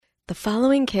The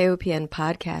following KOPN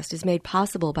podcast is made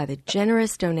possible by the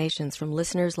generous donations from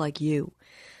listeners like you.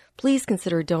 Please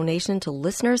consider a donation to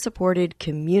listener-supported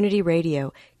community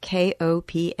radio,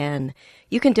 KOPN.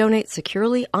 You can donate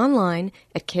securely online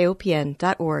at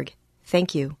kopn.org.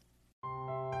 Thank you.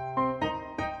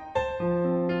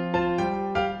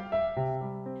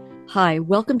 Hi,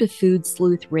 welcome to Food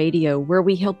Sleuth Radio, where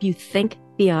we help you think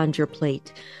beyond your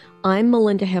plate. I'm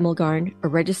Melinda Hemmelgarn, a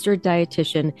registered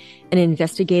dietitian and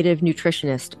investigative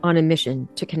nutritionist on a mission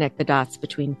to connect the dots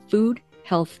between food,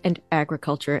 health, and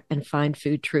agriculture and find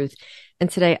food truth. And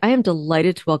today I am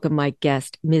delighted to welcome my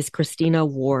guest, Ms. Christina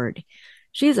Ward.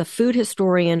 She is a food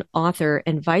historian, author,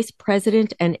 and vice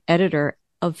president and editor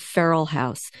of Feral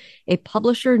House, a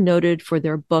publisher noted for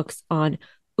their books on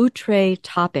outre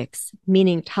topics,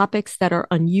 meaning topics that are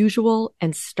unusual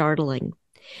and startling.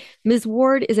 Ms.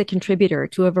 Ward is a contributor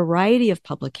to a variety of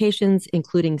publications,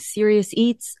 including Serious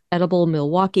Eats, Edible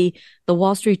Milwaukee, The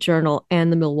Wall Street Journal,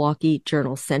 and the Milwaukee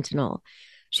Journal-Sentinel.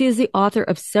 She is the author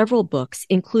of several books,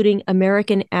 including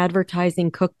American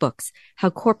Advertising Cookbooks, How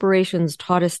Corporations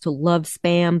Taught Us to Love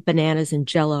Spam, Bananas, and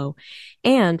Jell-O,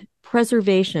 and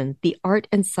Preservation, The Art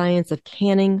and Science of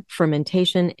Canning,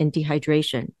 Fermentation, and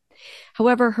Dehydration.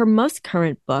 However, her most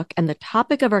current book, and the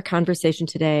topic of our conversation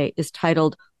today, is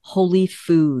titled Holy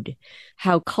Food: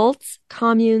 How Cults,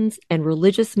 Communes, and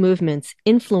Religious Movements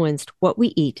Influenced What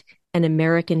We Eat and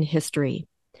American History.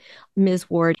 Ms.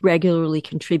 Ward regularly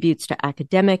contributes to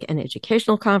academic and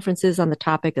educational conferences on the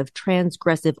topic of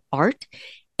transgressive art,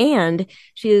 and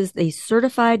she is a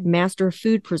certified master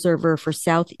food preserver for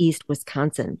Southeast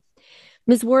Wisconsin.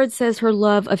 Ms. Ward says her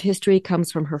love of history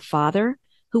comes from her father,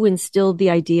 who instilled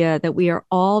the idea that we are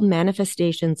all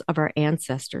manifestations of our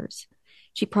ancestors.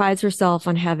 She prides herself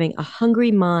on having a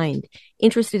hungry mind,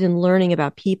 interested in learning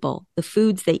about people, the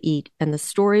foods they eat, and the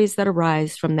stories that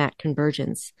arise from that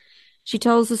convergence. She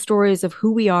tells the stories of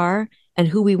who we are and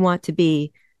who we want to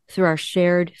be through our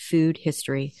shared food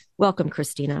history. Welcome,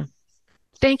 Christina.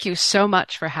 Thank you so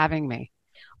much for having me.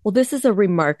 Well, this is a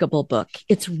remarkable book.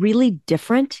 It's really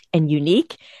different and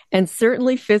unique, and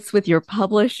certainly fits with your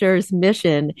publisher's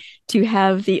mission to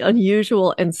have the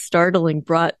unusual and startling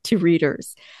brought to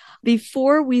readers.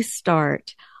 Before we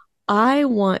start, I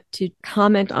want to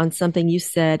comment on something you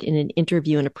said in an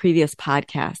interview in a previous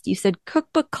podcast. You said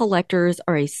cookbook collectors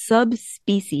are a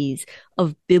subspecies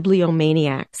of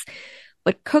bibliomaniacs,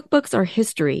 but cookbooks are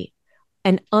history,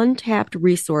 an untapped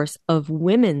resource of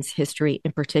women's history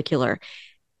in particular.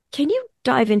 Can you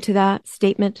dive into that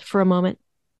statement for a moment?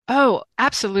 Oh,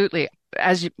 absolutely.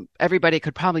 As everybody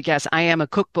could probably guess, I am a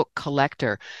cookbook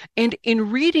collector. And in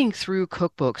reading through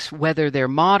cookbooks, whether they're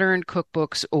modern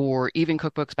cookbooks or even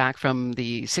cookbooks back from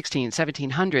the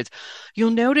 1700s,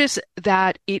 you'll notice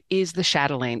that it is the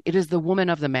chatelaine, it is the woman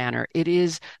of the manor, it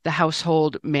is the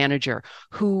household manager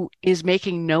who is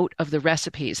making note of the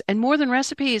recipes, and more than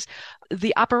recipes,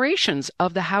 the operations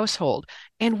of the household.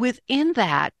 And within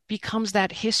that becomes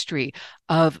that history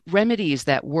of remedies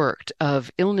that worked, of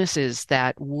illnesses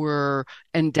that were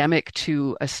endemic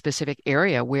to a specific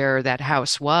area where that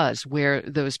house was, where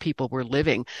those people were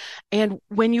living. And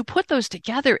when you put those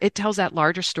together, it tells that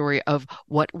larger story of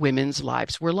what women's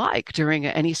lives were like during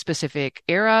any specific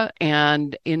era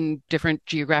and in different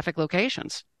geographic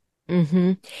locations.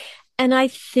 Mm-hmm. And I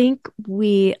think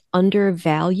we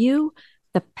undervalue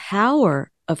the power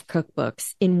of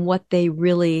cookbooks in what they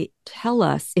really tell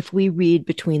us if we read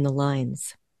between the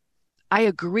lines. I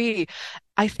agree.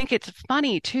 I think it's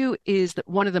funny too, is that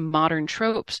one of the modern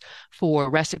tropes for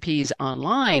recipes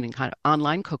online and kind of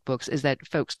online cookbooks is that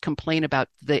folks complain about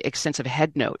the extensive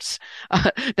head notes,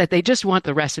 that they just want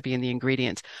the recipe and the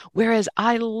ingredients. Whereas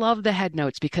I love the head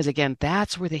notes because, again,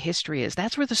 that's where the history is.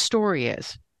 That's where the story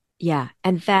is. Yeah.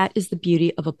 And that is the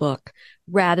beauty of a book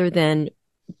rather than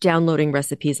downloading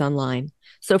recipes online.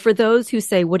 So for those who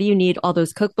say, what do you need all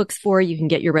those cookbooks for? You can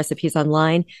get your recipes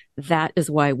online. That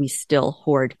is why we still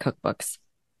hoard cookbooks.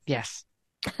 Yes.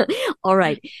 All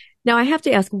right. Now I have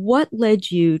to ask, what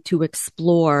led you to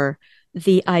explore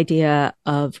the idea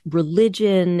of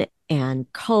religion and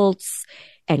cults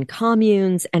and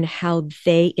communes and how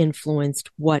they influenced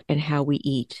what and how we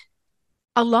eat?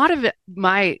 A lot of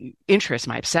my interest,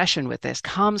 my obsession with this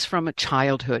comes from a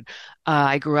childhood.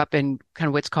 I grew up in kind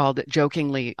of what's called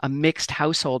jokingly a mixed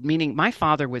household, meaning my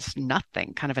father was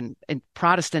nothing, kind of an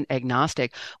Protestant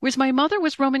agnostic, whereas my mother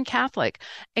was Roman Catholic.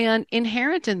 And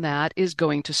inherent in that is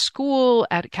going to school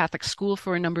at a Catholic school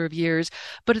for a number of years,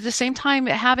 but at the same time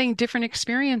having different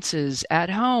experiences at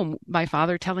home, my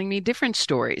father telling me different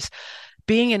stories.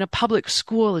 Being in a public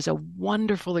school is a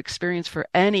wonderful experience for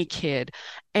any kid.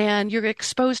 And you're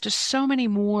exposed to so many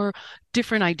more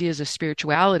different ideas of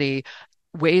spirituality,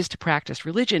 ways to practice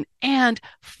religion, and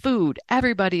food.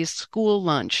 Everybody's school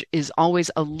lunch is always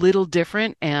a little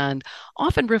different and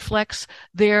often reflects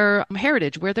their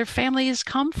heritage, where their families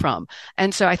come from.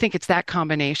 And so I think it's that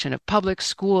combination of public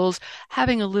schools,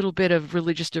 having a little bit of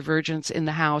religious divergence in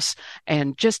the house,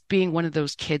 and just being one of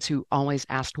those kids who always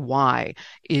asked why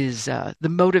is the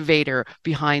motivator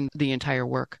behind the entire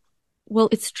work. Well,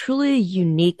 it's truly a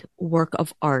unique work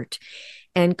of art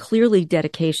and clearly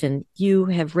dedication. You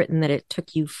have written that it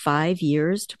took you 5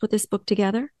 years to put this book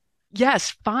together.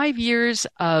 Yes, 5 years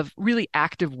of really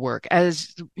active work.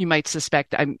 As you might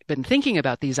suspect, I've been thinking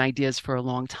about these ideas for a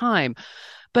long time.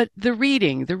 But the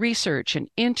reading, the research and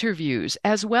interviews,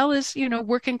 as well as,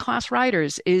 working class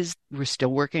writers we're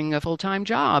still working a full-time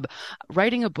job.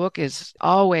 Writing a book is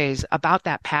always about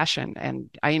that passion. And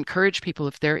I encourage people,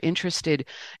 if they're interested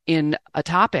in a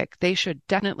topic, they should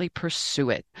definitely pursue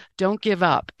it. Don't give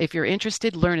up. If you're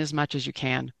interested, learn as much as you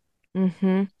can.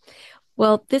 Hmm.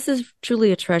 Well, this is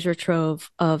truly a treasure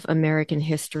trove of American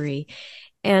history.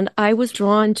 And I was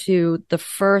drawn to the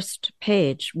first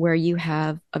page where you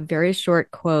have a very short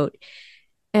quote.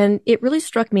 And it really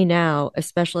struck me now,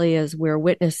 especially as we're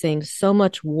witnessing so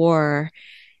much war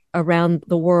around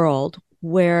the world,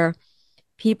 where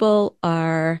people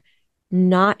are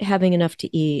not having enough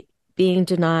to eat, being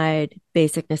denied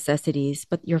basic necessities.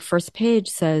 But your first page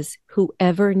says,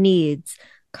 whoever needs,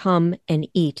 come and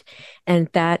eat. And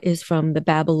that is from the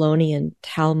Babylonian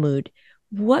Talmud.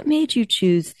 What made you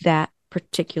choose that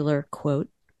particular quote?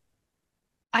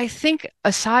 I think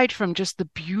aside from just the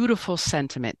beautiful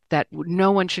sentiment that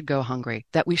no one should go hungry,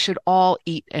 that we should all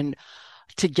eat and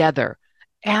together.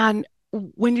 And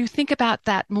when you think about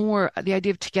that more, the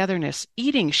idea of togetherness,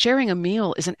 eating, sharing a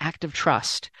meal is an act of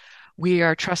trust. We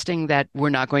are trusting that we're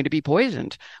not going to be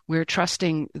poisoned. We're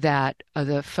trusting that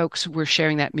the folks we're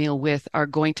sharing that meal with are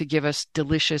going to give us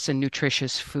delicious and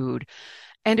nutritious food.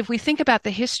 And if we think about the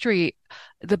history,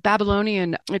 the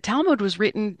Babylonian Talmud was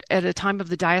written at a time of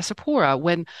the diaspora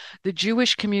when the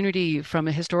Jewish community, from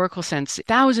a historical sense,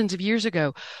 thousands of years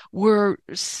ago, were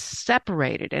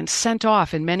separated and sent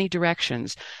off in many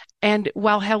directions. And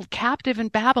while held captive in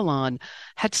Babylon,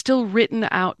 had still written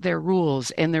out their rules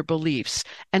and their beliefs,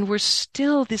 and were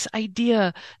still this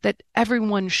idea that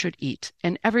everyone should eat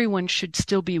and everyone should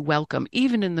still be welcome,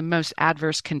 even in the most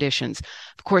adverse conditions.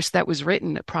 Of course, that was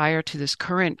written prior to this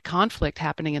current conflict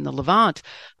happening in the Levant,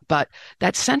 but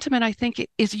that sentiment, I think,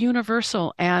 is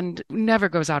universal and never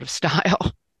goes out of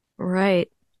style.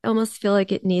 Right. I almost feel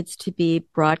like it needs to be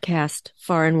broadcast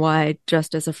far and wide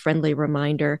just as a friendly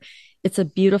reminder. It's a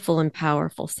beautiful and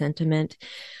powerful sentiment.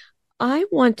 I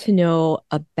want to know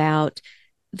about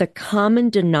the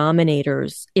common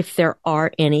denominators, if there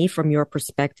are any from your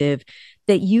perspective,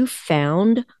 that you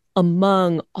found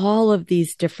among all of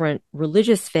these different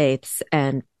religious faiths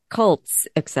and cults,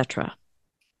 etc.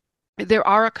 There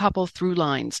are a couple through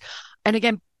lines. And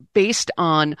again, based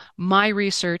on my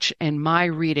research and my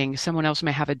reading, someone else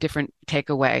may have a different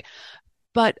takeaway.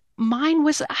 But mine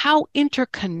was how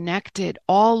interconnected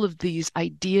all of these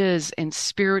ideas and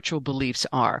spiritual beliefs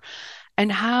are,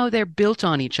 and how they're built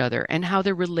on each other and how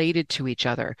they're related to each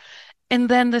other. And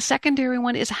then the secondary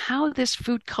one is how this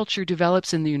food culture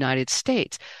develops in the United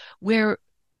States, where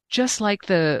just like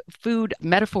the food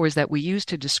metaphors that we use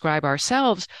to describe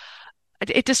ourselves,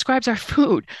 it describes our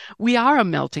food. We are a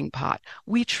melting pot.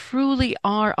 We truly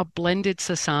are a blended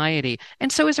society.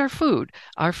 And so is our food.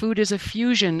 Our food is a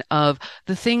fusion of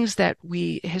the things that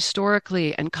we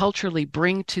historically and culturally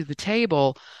bring to the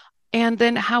table, and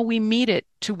then how we meet it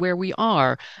to where we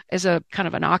are as a kind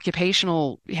of an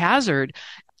occupational hazard.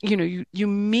 You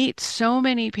meet so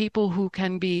many people who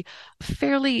can be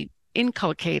fairly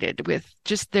inculcated with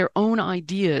just their own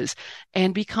ideas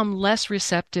and become less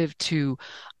receptive to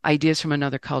ideas from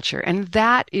another culture. And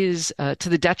that is to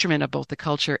the detriment of both the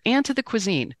culture and to the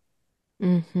cuisine.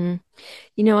 Hmm.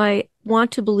 I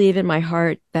want to believe in my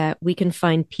heart that we can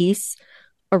find peace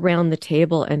around the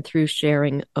table and through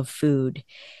sharing of food.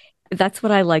 That's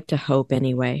what I like to hope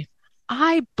anyway.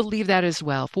 I believe that as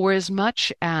well. For as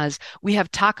much as we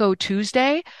have Taco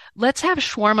Tuesday, let's have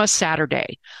Shawarma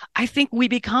Saturday. I think we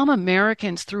become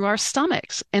Americans through our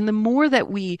stomachs. And the more that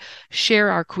we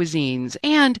share our cuisines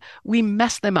and we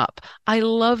mess them up, I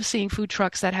love seeing food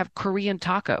trucks that have Korean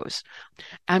tacos.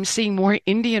 I'm seeing more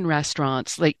Indian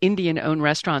restaurants, like Indian-owned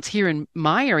restaurants here in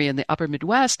my area in the Upper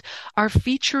Midwest, are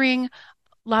featuring a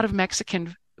lot of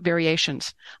Mexican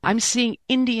variations. I'm seeing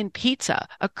Indian pizza,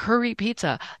 a curry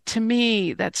pizza. To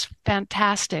me, that's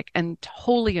fantastic and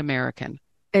wholly American.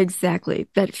 Exactly.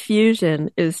 That fusion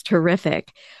is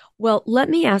terrific. Well, let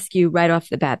me ask you right off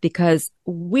the bat, because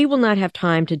we will not have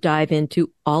time to dive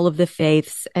into all of the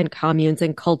faiths and communes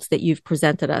and cults that you've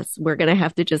presented us. We're going to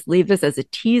have to just leave this as a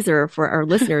teaser for our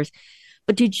listeners.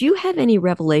 But did you have any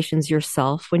revelations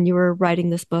yourself when you were writing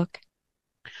this book?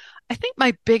 I think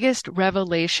my biggest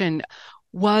revelation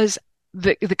was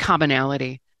the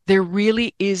commonality. There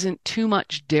really isn't too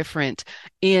much different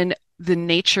in the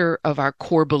nature of our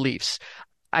core beliefs.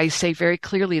 I say very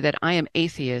clearly that I am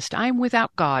atheist. I'm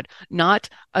without God, not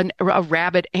a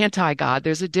rabid anti-God.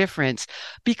 There's a difference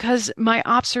because my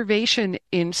observation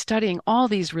in studying all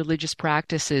these religious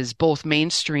practices, both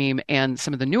mainstream and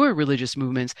some of the newer religious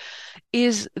movements,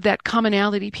 is that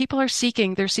commonality. People are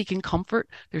seeking, they're seeking comfort,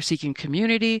 they're seeking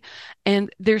community,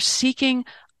 and they're seeking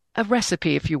a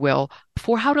recipe, if you will,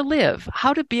 for how to live,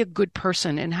 how to be a good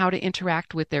person, and how to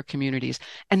interact with their communities.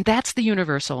 And that's the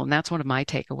universal, and that's one of my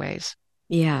takeaways.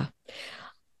 Yeah.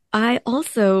 I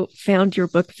also found your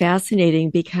book fascinating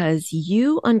because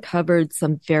you uncovered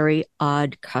some very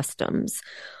odd customs.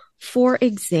 For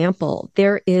example,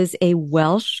 there is a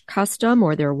Welsh custom,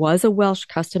 or there was a Welsh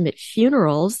custom at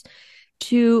funerals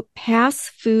to pass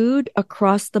food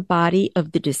across the body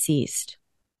of the deceased.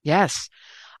 Yes.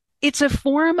 It's a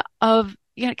form of,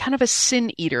 kind of a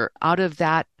sin eater out of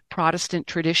that Protestant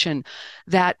tradition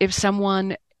that if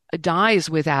someone dies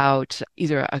without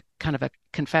either a kind of a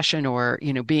confession or,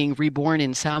 being reborn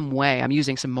in some way, I'm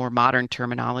using some more modern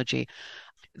terminology,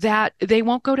 that they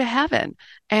won't go to heaven.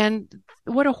 And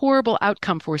what a horrible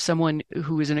outcome for someone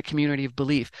who is in a community of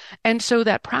belief. And so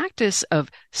that practice of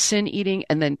sin eating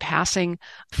and then passing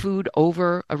food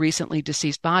over a recently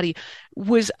deceased body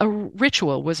was a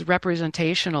ritual, was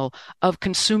representational of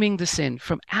consuming the sin,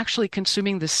 from actually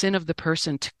consuming the sin of the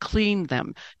person to clean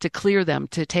them, to clear them,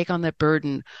 to take on the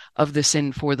burden of the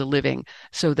sin for the living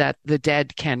so that the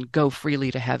dead can go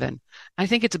freely to heaven. I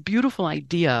think it's a beautiful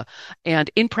idea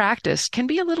and in practice can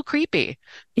be a little creepy.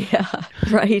 Yeah,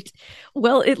 right.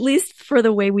 Well, at least for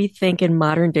the way we think in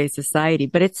modern day society,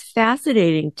 but it's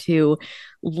fascinating to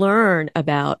learn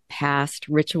about past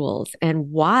rituals and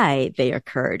why they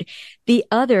occurred. The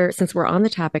other, since we're on the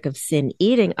topic of sin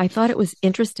eating, I thought it was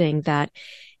interesting that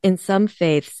in some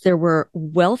faiths, there were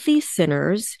wealthy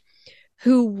sinners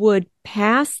who would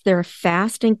pass their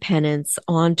fasting penance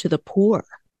on to the poor.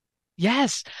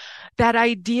 Yes, that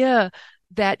idea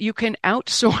that you can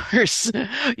outsource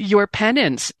your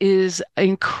penance is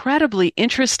incredibly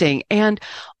interesting and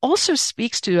also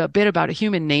speaks to a bit about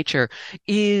human nature.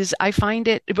 I find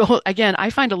it, well, again,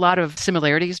 I find a lot of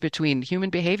similarities between human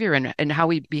behavior and how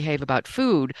we behave about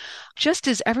food. Just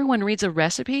as everyone reads a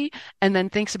recipe and then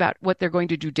thinks about what they're going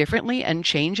to do differently and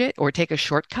change it or take a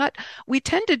shortcut, we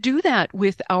tend to do that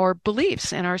with our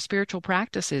beliefs and our spiritual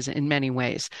practices in many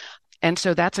ways. And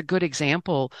so that's a good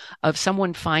example of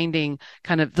someone finding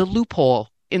kind of the loophole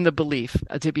in the belief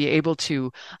to be able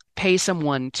to pay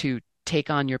someone to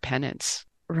take on your penance.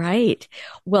 Right.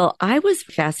 Well, I was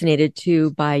fascinated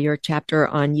too by your chapter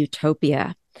on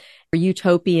utopia, or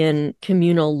utopian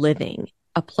communal living,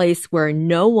 a place where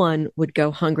no one would go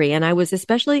hungry. And I was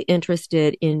especially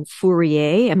interested in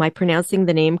Fourier. Am I pronouncing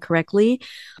the name correctly?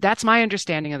 That's my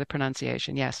understanding of the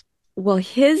pronunciation. Yes. Well,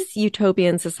 his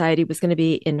utopian society was going to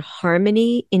be in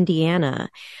Harmony, Indiana.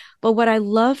 But what I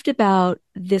loved about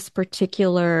this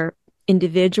particular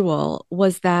individual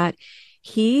was that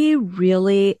he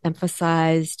really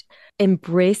emphasized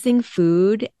embracing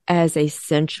food as a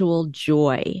sensual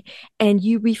joy. And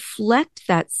you reflect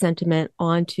that sentiment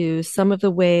onto some of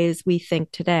the ways we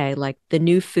think today, like the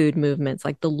new food movements,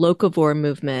 like the locavore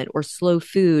movement or slow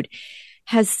food,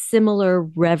 has similar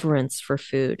reverence for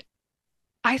food.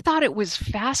 I thought it was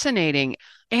fascinating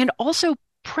and also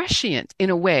prescient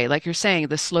in a way, like you're saying,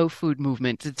 the slow food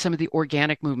movement, some of the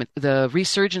organic movement, the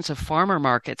resurgence of farmer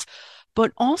markets,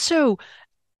 but also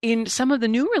in some of the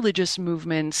new religious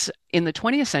movements in the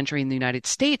 20th century in the United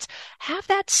States have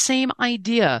that same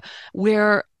idea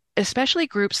where especially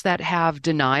groups that have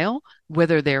denial,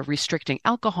 whether they're restricting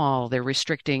alcohol, they're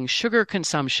restricting sugar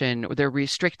consumption, or they're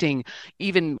restricting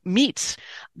even meats,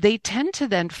 they tend to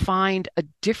then find a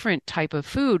different type of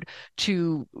food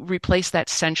to replace that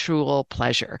sensual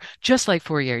pleasure, just like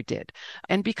Fourier did.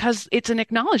 And because it's an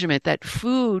acknowledgement that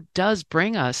food does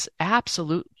bring us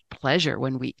absolute pleasure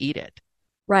when we eat it.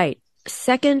 Right.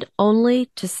 Second only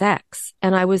to sex.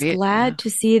 And I was Yeah. glad to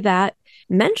see that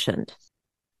mentioned.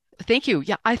 Thank you.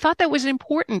 Yeah, I thought that was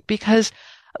important because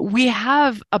we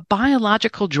have a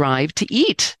biological drive to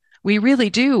eat. We really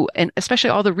do. And especially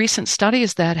all the recent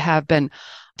studies that have been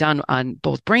done on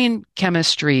both brain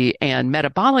chemistry and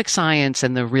metabolic science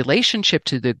and the relationship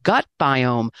to the gut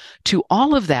biome, to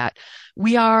all of that.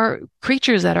 We are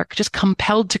creatures that are just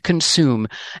compelled to consume.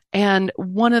 And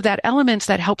one of that elements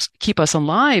that helps keep us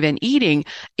alive and eating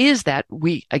is that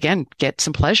we, again, get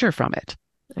some pleasure from it.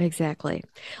 Exactly.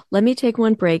 Let me take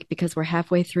one break because we're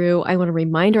halfway through. I want to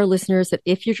remind our listeners that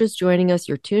if you're just joining us,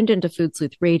 you're tuned into Food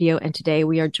Sleuth Radio, and today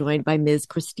we are joined by Ms.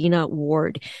 Christina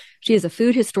Ward. She is a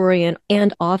food historian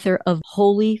and author of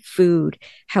Holy Food: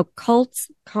 How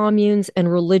Cults, Communes, and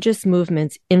Religious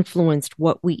Movements Influenced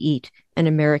What We Eat in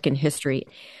American History.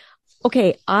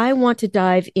 Okay, I want to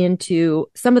dive into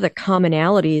some of the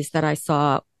commonalities that I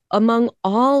saw among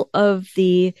all of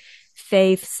the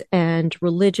faiths and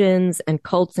religions and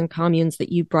cults and communes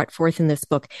that you brought forth in this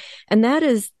book. And that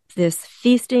is this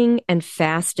feasting and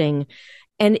fasting.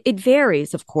 And it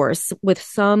varies, of course, with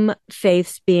some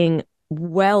faiths being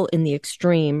well in the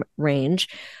extreme range,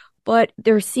 but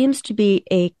there seems to be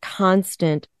a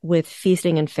constant with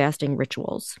feasting and fasting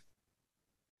rituals.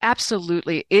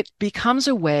 Absolutely. It becomes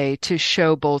a way to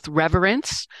show both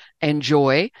reverence and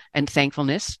joy and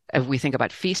thankfulness. If we think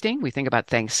about feasting, we think about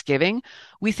Thanksgiving,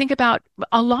 we think about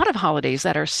a lot of holidays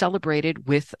that are celebrated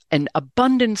with an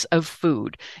abundance of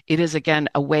food. It is, again,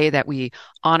 a way that we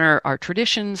honor our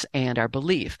traditions and our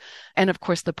belief. And of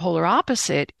course, the polar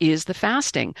opposite is the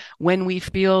fasting. When we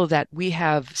feel that we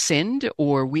have sinned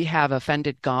or we have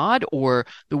offended God or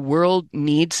the world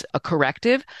needs a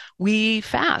corrective, we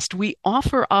fast. We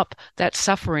offer up that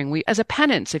suffering, we as a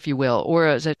penance, if you will, or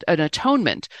as an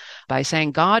atonement by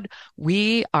saying, God,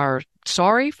 we are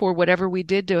sorry for whatever we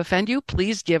did to offend you.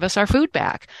 Please give us our food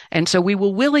back. And so we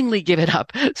will willingly give it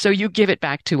up. So you give it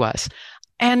back to us.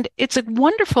 And it's a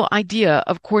wonderful idea.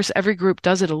 Of course, every group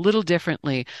does it a little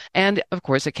differently. And of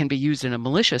course, it can be used in a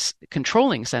malicious,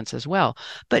 controlling sense as well.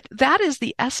 But that is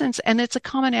the essence. And it's a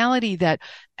commonality that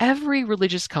every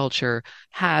religious culture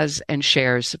has and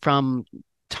shares from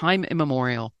time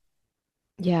immemorial.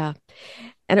 Yeah.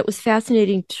 And it was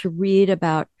fascinating to read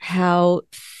about how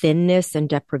thinness and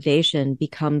deprivation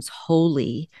becomes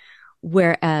holy,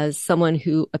 whereas someone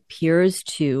who appears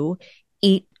to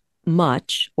eat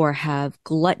much or have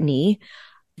gluttony,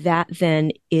 that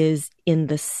then is in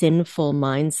the sinful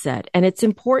mindset. And it's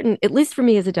important, at least for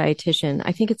me as a dietitian,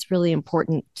 I think it's really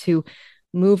important to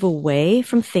move away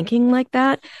from thinking like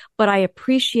that. But I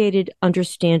appreciated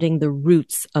understanding the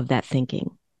roots of that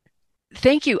thinking.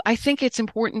 Thank you. I think it's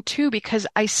important too, because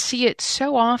I see it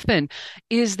so often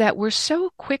is that we're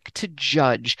so quick to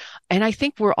judge. And I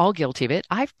think we're all guilty of it.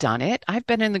 I've done it. I've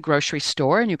been in the grocery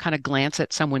store and you kind of glance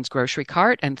at someone's grocery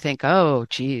cart and think, oh,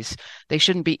 geez, they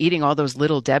shouldn't be eating all those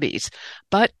little Debbies.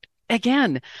 But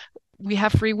again, we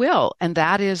have free will, and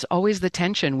that is always the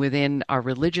tension within our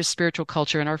religious, spiritual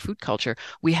culture and our food culture.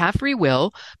 We have free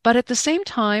will, but at the same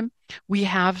time, we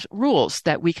have rules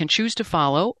that we can choose to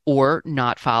follow or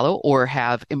not follow or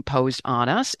have imposed on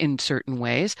us in certain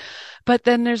ways. But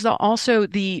then there's also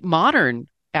the modern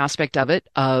aspect of it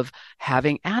of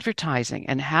having advertising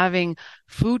and having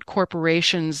food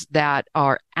corporations that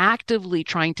are actively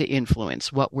trying to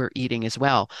influence what we're eating as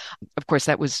well. Of course,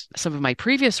 that was some of my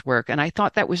previous work, and I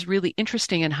thought that was really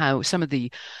interesting in how some of the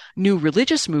new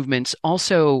religious movements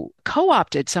also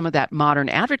co-opted some of that modern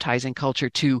advertising culture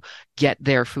to get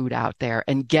their food out there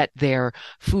and get their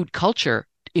food culture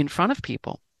in front of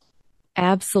people.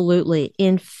 Absolutely.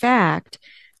 In fact,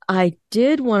 I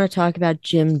did want to talk about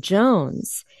Jim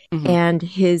Jones and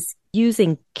his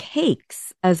using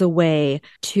cakes as a way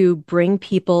to bring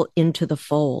people into the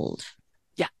fold.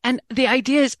 Yeah. And the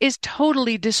idea is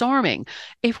totally disarming.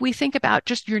 If we think about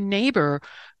just your neighbor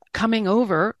coming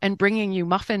over and bringing you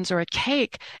muffins or a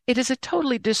cake, it is a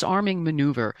totally disarming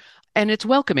maneuver. And it's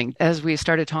welcoming, as we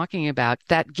started talking about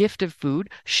that gift of food,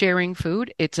 sharing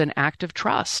food. It's an act of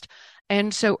trust.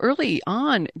 And so early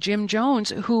on, Jim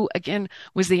Jones, who again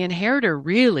was the inheritor,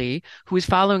 really, who was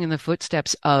following in the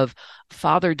footsteps of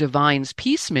Father Divine's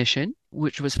Peace Mission,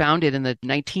 which was founded in the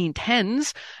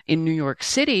 1910s in New York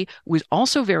City, was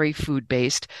also very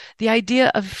food-based. The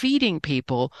idea of feeding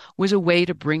people was a way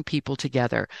to bring people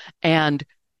together and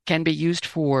can be used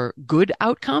for good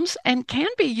outcomes and can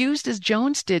be used, as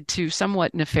Jones did, to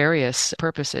somewhat nefarious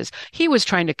purposes. He was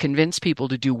trying to convince people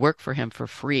to do work for him for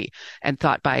free and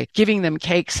thought by giving them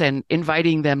cakes and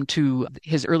inviting them to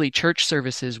his early church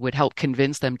services would help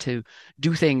convince them to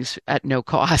do things at no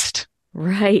cost.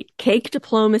 Right. Cake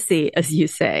diplomacy, as you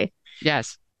say.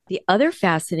 Yes. The other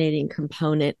fascinating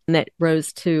component that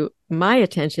rose to my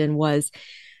attention was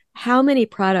how many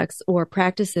products or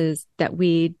practices that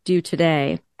we do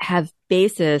today have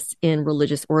basis in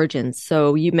religious origins.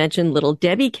 So you mentioned Little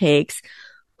Debbie cakes.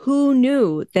 Who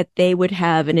knew that they would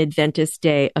have an Adventist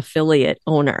Day affiliate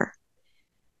owner?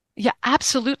 Yeah,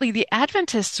 absolutely. The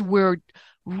Adventists were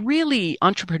really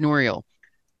entrepreneurial,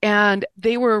 and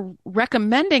they were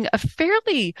recommending a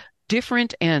fairly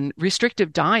different and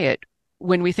restrictive diet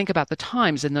when we think about the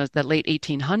times in the late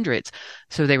 1800s.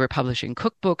 So they were publishing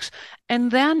cookbooks.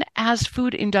 And then as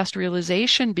food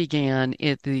industrialization began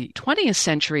in the 20th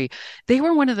century, they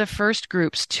were one of the first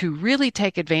groups to really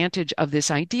take advantage of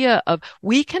this idea of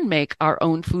we can make our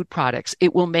own food products.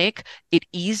 It will make it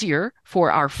easier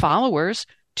for our followers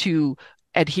to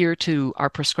adhere to our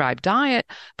prescribed diet,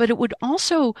 but it would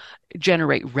also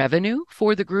generate revenue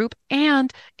for the group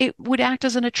and it would act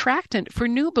as an attractant for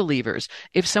new believers.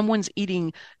 If someone's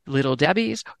eating Little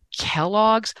Debbie's,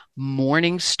 Kellogg's,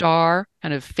 Morning Star,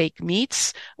 kind of fake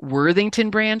meats, Worthington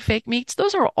brand fake meats,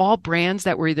 those are all brands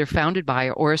that were either founded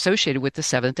by or associated with the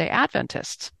Seventh-day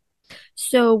Adventists.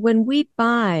 So when we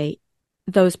buy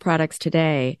those products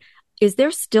today, is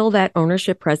there still that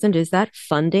ownership present? Is that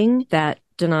funding that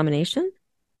denomination?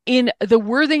 In the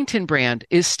Worthington brand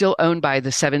is still owned by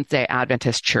the Seventh-day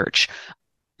Adventist Church.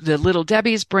 The Little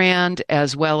Debbie's brand,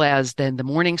 as well as then the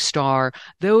Morning Star,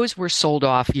 those were sold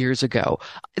off years ago.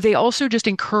 They also just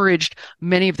encouraged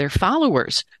many of their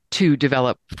followers to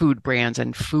develop food brands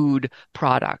and food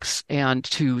products and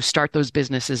to start those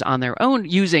businesses on their own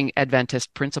using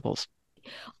Adventist principles.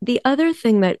 The other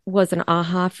thing that was an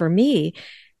aha for me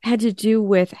had to do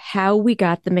with how we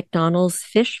got the McDonald's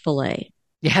fish fillet.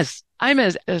 Yes.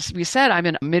 As we said, I'm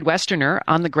a Midwesterner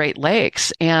on the Great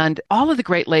Lakes, and all of the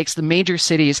Great Lakes, the major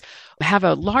cities, have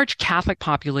a large Catholic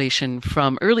population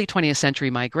from early 20th century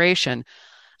migration.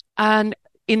 And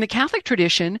in the Catholic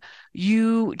tradition,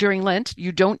 during Lent,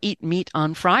 you don't eat meat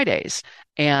on Fridays.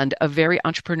 And a very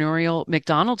entrepreneurial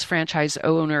McDonald's franchise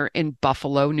owner in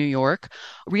Buffalo, New York,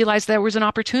 realized there was an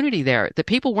opportunity there, that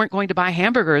people weren't going to buy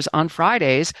hamburgers on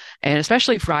Fridays, and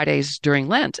especially Fridays during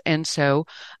Lent. And so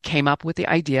came up with the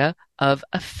idea of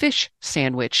a fish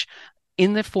sandwich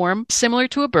in the form similar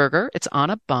to a burger. It's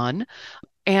on a bun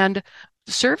and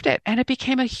served it. And it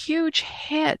became a huge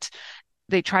hit.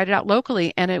 They tried it out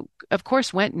locally and it, of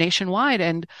course, went nationwide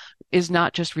and is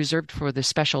not just reserved for the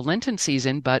special Lenten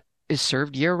season, but is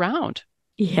served year round.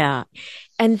 Yeah.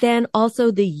 And then also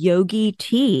the yogi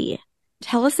tea.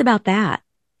 Tell us about that.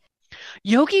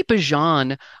 Yogi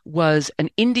Bhajan was an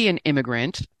Indian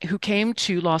immigrant who came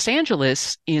to Los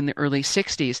Angeles in the early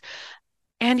 60s.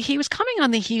 And he was coming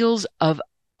on the heels of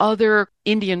other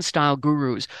Indian style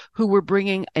gurus who were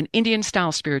bringing an Indian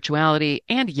style spirituality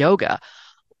and yoga.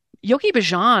 Yogi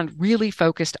Bhajan really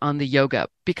focused on the yoga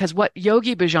because what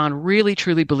Yogi Bhajan really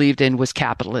truly believed in was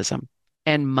capitalism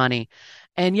and money.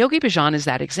 And Yogi Bhajan is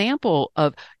that example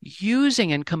of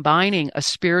using and combining a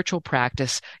spiritual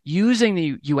practice, using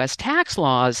the US tax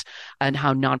laws and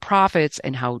how nonprofits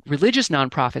and how religious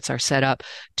nonprofits are set up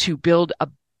to build a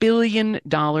 $1 billion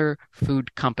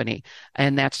food company.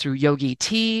 And that's through Yogi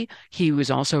Tea. He was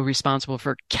also responsible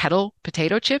for Kettle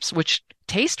potato chips, which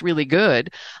taste really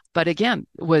good, but again,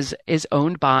 is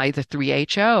owned by the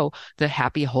 3HO, the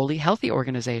Happy, Holy, Healthy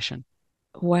organization.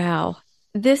 Wow.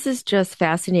 This is just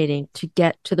fascinating to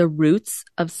get to the roots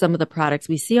of some of the products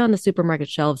we see on the supermarket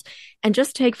shelves and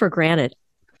just take for granted.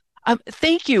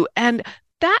 Thank you. And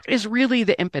that is really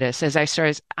the impetus as I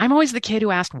started. I'm always the kid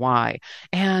who asked why.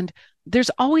 And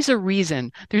there's always a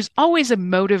reason. There's always a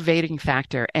motivating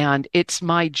factor. And it's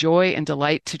my joy and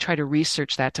delight to try to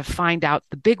research that, to find out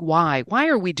the big why. Why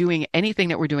are we doing anything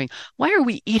that we're doing? Why are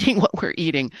we eating what we're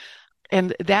eating?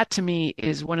 And that to me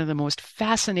is one of the most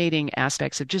fascinating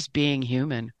aspects of just being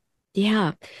human.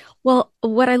 Yeah. Well,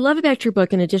 what I love about your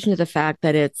book, in addition to the fact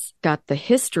that it's got the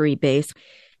history base,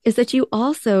 is that you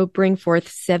also bring forth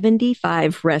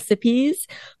 75 recipes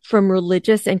from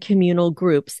religious and communal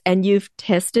groups, and you've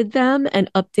tested them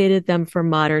and updated them for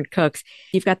modern cooks.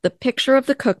 You've got the picture of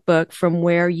the cookbook from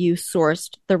where you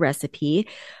sourced the recipe.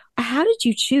 How did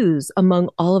you choose among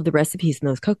all of the recipes in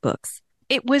those cookbooks?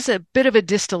 It was a bit of a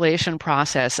distillation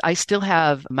process. I still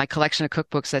have my collection of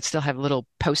cookbooks that still have little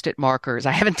post-it markers.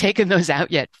 I haven't taken those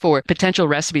out yet for potential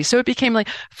recipes. So it became like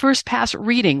first pass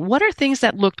reading. What are things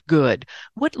that looked good?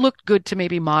 What looked good to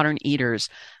maybe modern eaters?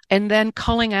 And then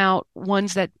culling out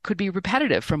ones that could be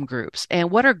repetitive from groups.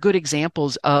 And what are good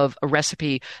examples of a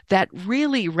recipe that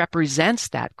really represents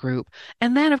that group?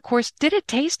 And then, of course, did it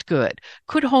taste good?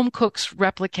 Could home cooks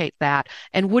replicate that?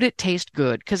 And would it taste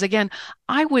good? Because again,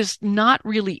 I was not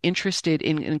really interested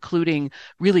in including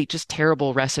really just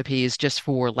terrible recipes just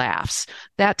for laughs.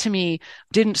 That to me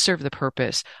didn't serve the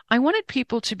purpose. I wanted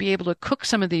people to be able to cook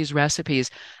some of these recipes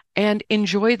and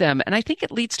enjoy them. And I think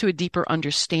it leads to a deeper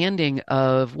understanding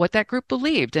of what that group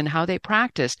believed and how they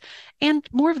practiced, and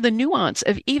more of the nuance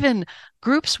of even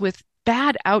groups with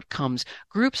bad outcomes,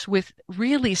 groups with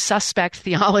really suspect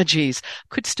theologies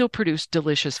could still produce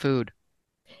delicious food.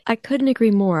 I couldn't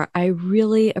agree more. I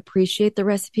really appreciate the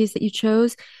recipes that you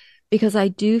chose because I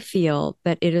do feel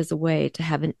that it is a way to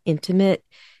have an intimate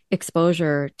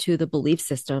exposure to the belief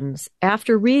systems.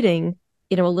 After reading,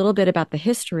 a little bit about the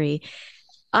history,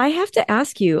 I have to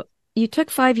ask you, you took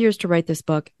 5 years to write this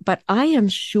book, but I am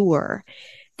sure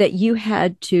that you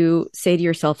had to say to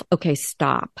yourself, okay,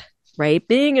 stop, right?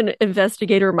 Being an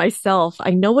investigator myself,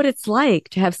 I know what it's like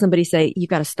to have somebody say, you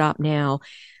got to stop now.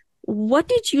 What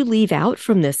did you leave out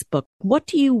from this book? What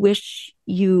do you wish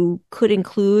you could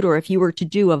include? Or if you were to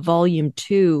do a volume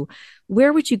 2,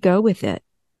 where would you go with it?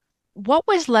 What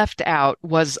was left out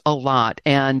was a lot,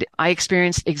 and I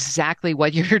experienced exactly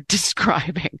what you're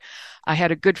describing. I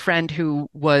had a good friend who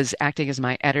was acting as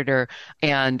my editor,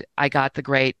 and I got the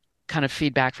great kind of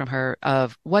feedback from her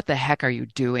of what the heck are you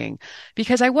doing?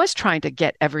 Because I was trying to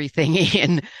get everything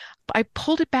in. I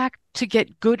pulled it back to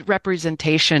get good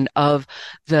representation of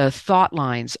the thought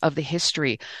lines of the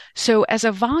history. So as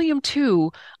a volume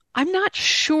 2, I'm not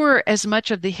sure as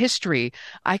much of the history.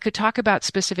 I could talk about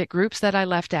specific groups that I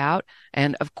left out.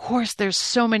 And of course, there's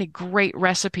so many great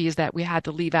recipes that we had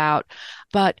to leave out.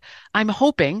 But I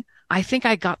think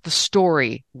I got the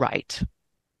story right.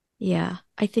 Yeah,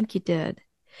 I think you did.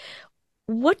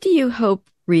 What do you hope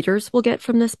readers will get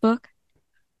from this book?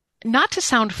 Not to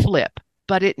sound flip,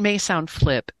 but it may sound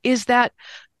flip, is that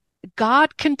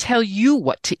God can tell you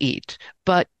what to eat,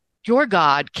 but your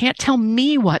God can't tell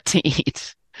me what to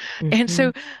eat. And Mm-hmm.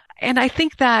 so, and I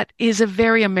think that is a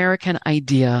very American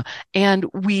idea. And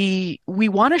we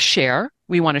want to share.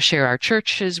 We want to share our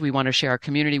churches. We want to share our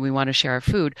community. We want to share our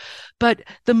food. But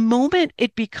the moment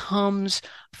it becomes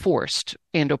forced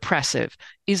and oppressive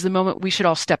is the moment we should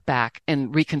all step back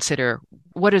and reconsider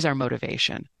what is our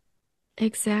motivation.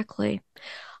 Exactly.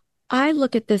 I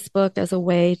look at this book as a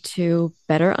way to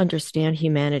better understand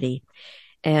humanity.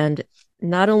 And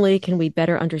not only can we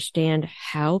better understand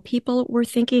how people were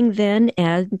thinking then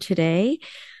and today,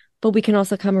 but we can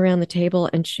also come around the table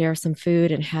and share some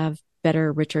food and have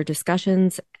better, richer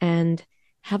discussions and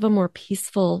have a more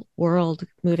peaceful world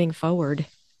moving forward.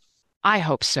 I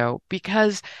hope so,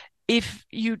 because if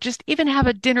you just even have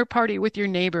a dinner party with your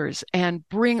neighbors and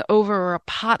bring over a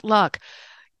potluck,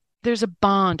 there's a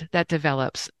bond that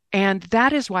develops. And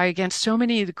that is why, again, so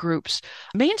many of the groups,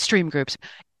 mainstream groups,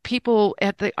 people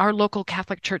at our local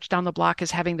Catholic church down the block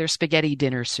is having their spaghetti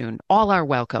dinner soon. All are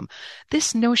welcome.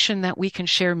 This notion that we can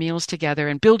share meals together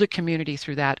and build a community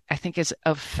through that, I think is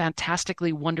a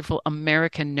fantastically wonderful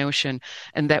American notion,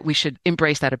 and that we should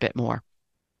embrace that a bit more.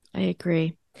 I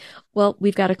agree. Well,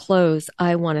 we've got to close.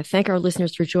 I want to thank our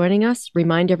listeners for joining us.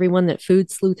 Remind everyone that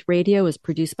Food Sleuth Radio is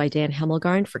produced by Dan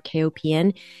Hemmelgarn for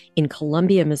KOPN in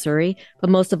Columbia, Missouri. But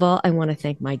most of all, I want to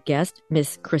thank my guest,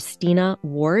 Miss Christina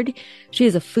Ward. She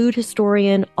is a food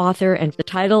historian, author, and the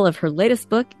title of her latest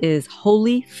book is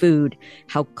Holy Food: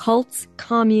 How Cults,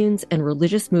 Communes, and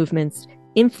Religious Movements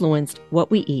Influenced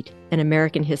What We Eat in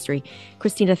American History.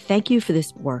 Christina, thank you for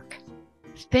this work.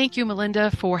 Thank you, Melinda,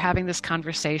 for having this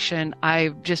conversation. I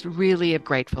just really am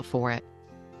grateful for it.